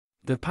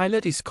The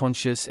pilot is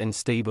conscious and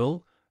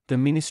stable, the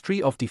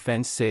Ministry of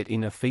Defense said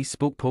in a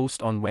Facebook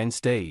post on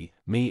Wednesday,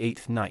 May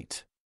 8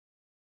 night.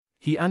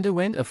 He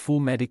underwent a full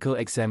medical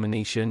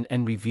examination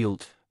and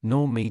revealed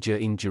no major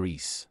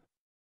injuries.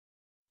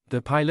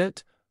 The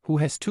pilot, who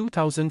has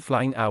 2,000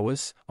 flying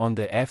hours on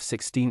the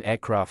F-16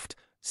 aircraft,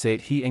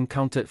 said he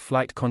encountered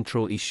flight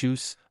control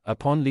issues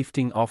upon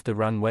lifting off the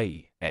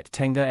runway at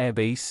Tengah Air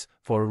Base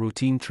for a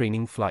routine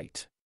training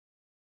flight.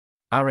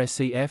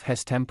 RSAF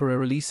has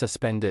temporarily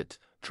suspended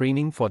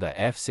training for the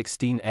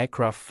F-16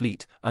 aircraft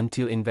fleet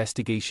until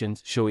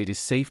investigations show it is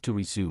safe to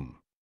resume.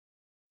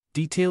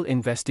 Detailed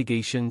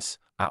investigations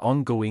are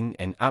ongoing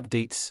and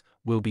updates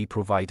will be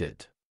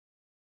provided.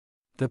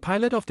 The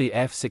pilot of the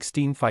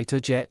F-16 fighter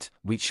jet,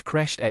 which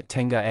crashed at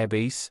Tengah Air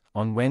Base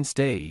on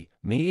Wednesday,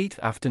 May 8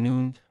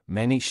 afternoon,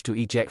 managed to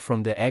eject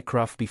from the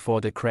aircraft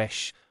before the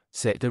crash,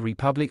 said the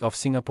Republic of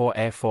Singapore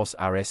Air Force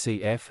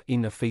RSAF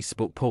in a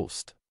Facebook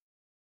post.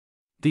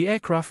 The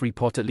aircraft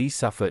reportedly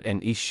suffered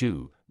an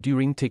issue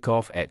during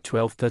takeoff at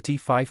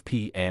 12:35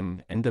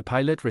 p.m. and the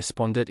pilot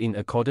responded in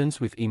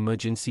accordance with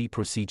emergency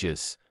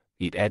procedures,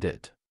 it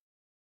added.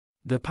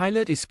 The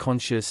pilot is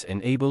conscious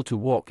and able to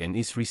walk and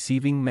is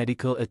receiving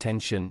medical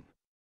attention.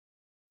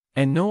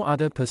 And no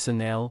other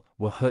personnel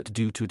were hurt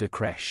due to the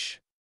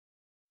crash.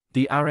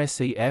 The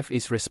RSAF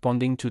is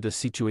responding to the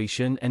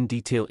situation and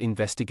detailed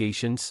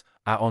investigations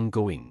are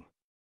ongoing.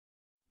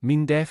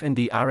 MINDEF and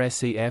the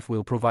RSAF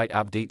will provide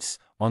updates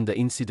on the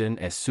incident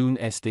as soon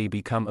as they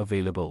become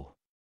available.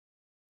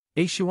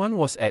 H1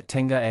 was at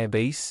Tengah Air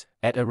Base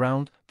at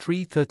around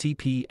 3:30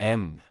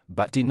 p.m.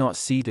 but did not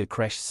see the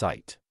crash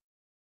site.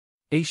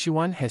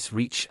 H1 has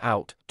reached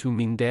out to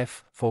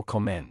MINDEF for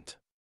comment.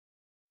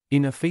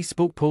 In a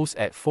Facebook post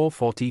at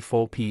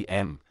 4:44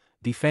 p.m.,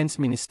 Defense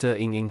Minister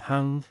Ng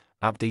Hang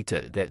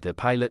updated that the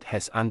pilot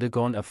has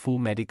undergone a full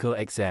medical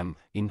exam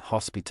in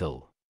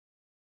hospital,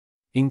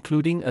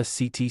 including a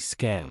CT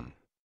scan.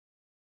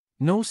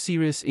 No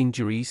serious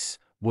injuries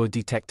were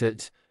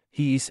detected,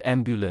 he is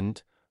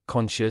ambulant,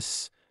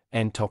 conscious,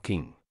 and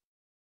talking.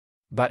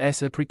 But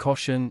as a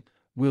precaution,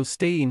 will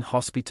stay in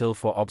hospital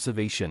for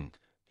observation,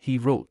 he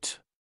wrote.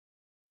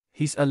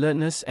 His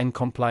alertness and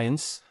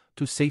compliance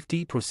to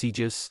safety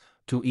procedures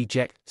to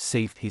eject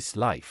saved his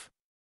life.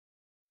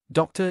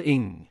 Dr.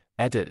 Ng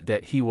added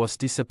that he was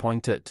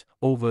disappointed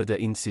over the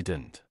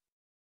incident.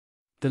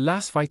 The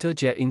last fighter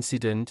jet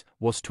incident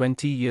was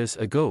 20 years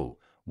ago,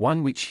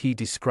 one which he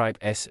described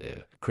as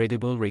a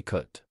credible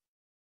record.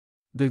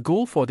 The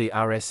goal for the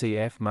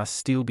RSAF must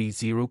still be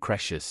zero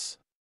crashes,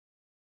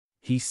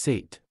 he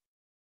said.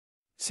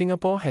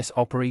 Singapore has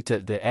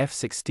operated the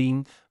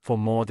F-16 for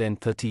more than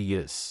 30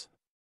 years.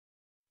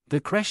 The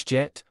crash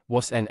jet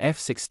was an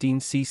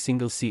F-16C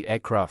single-seat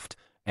aircraft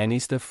and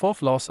is the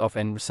fourth loss of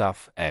an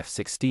RSAF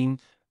F-16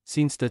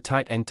 since the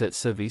type entered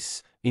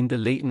service in the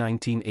late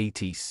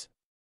 1980s.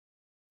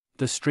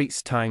 The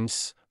Straits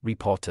Times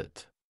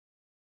reported.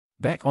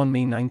 Back on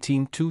May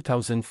 19,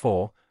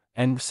 2004,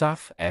 an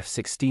RSAF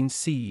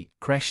F-16C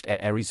crashed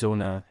at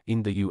Arizona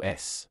in the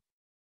U.S.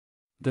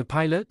 The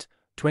pilot,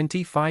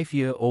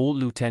 25-year-old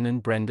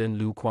Lieutenant Brandon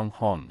Lu Kwang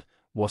Hon,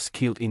 was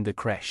killed in the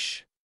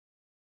crash.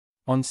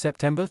 On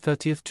September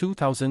 30,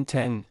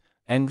 2010,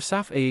 an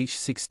RSAF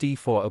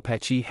AH-64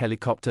 Apache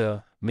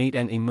helicopter made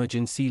an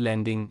emergency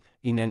landing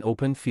in an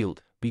open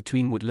field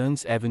between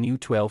Woodlands Avenue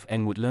 12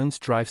 and Woodlands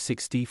Drive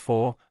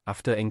 64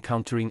 after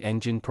encountering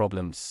engine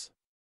problems.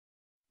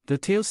 The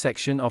tail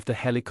section of the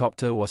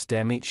helicopter was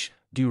damaged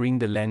during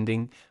the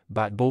landing,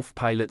 but both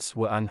pilots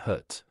were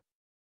unhurt.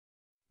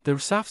 The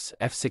RSAF's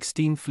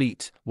F-16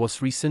 fleet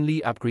was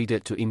recently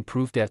upgraded to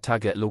improve their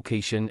target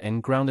location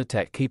and ground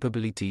attack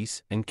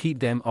capabilities and keep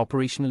them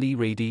operationally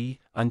ready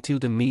until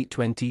the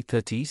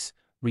mid-2030s,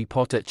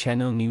 reported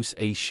Channel News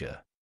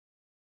Asia.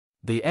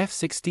 The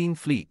F-16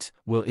 fleet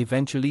will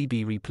eventually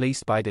be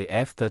replaced by the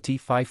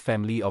F-35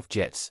 family of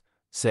jets,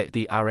 said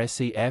the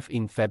RSAF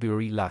in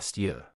February last year.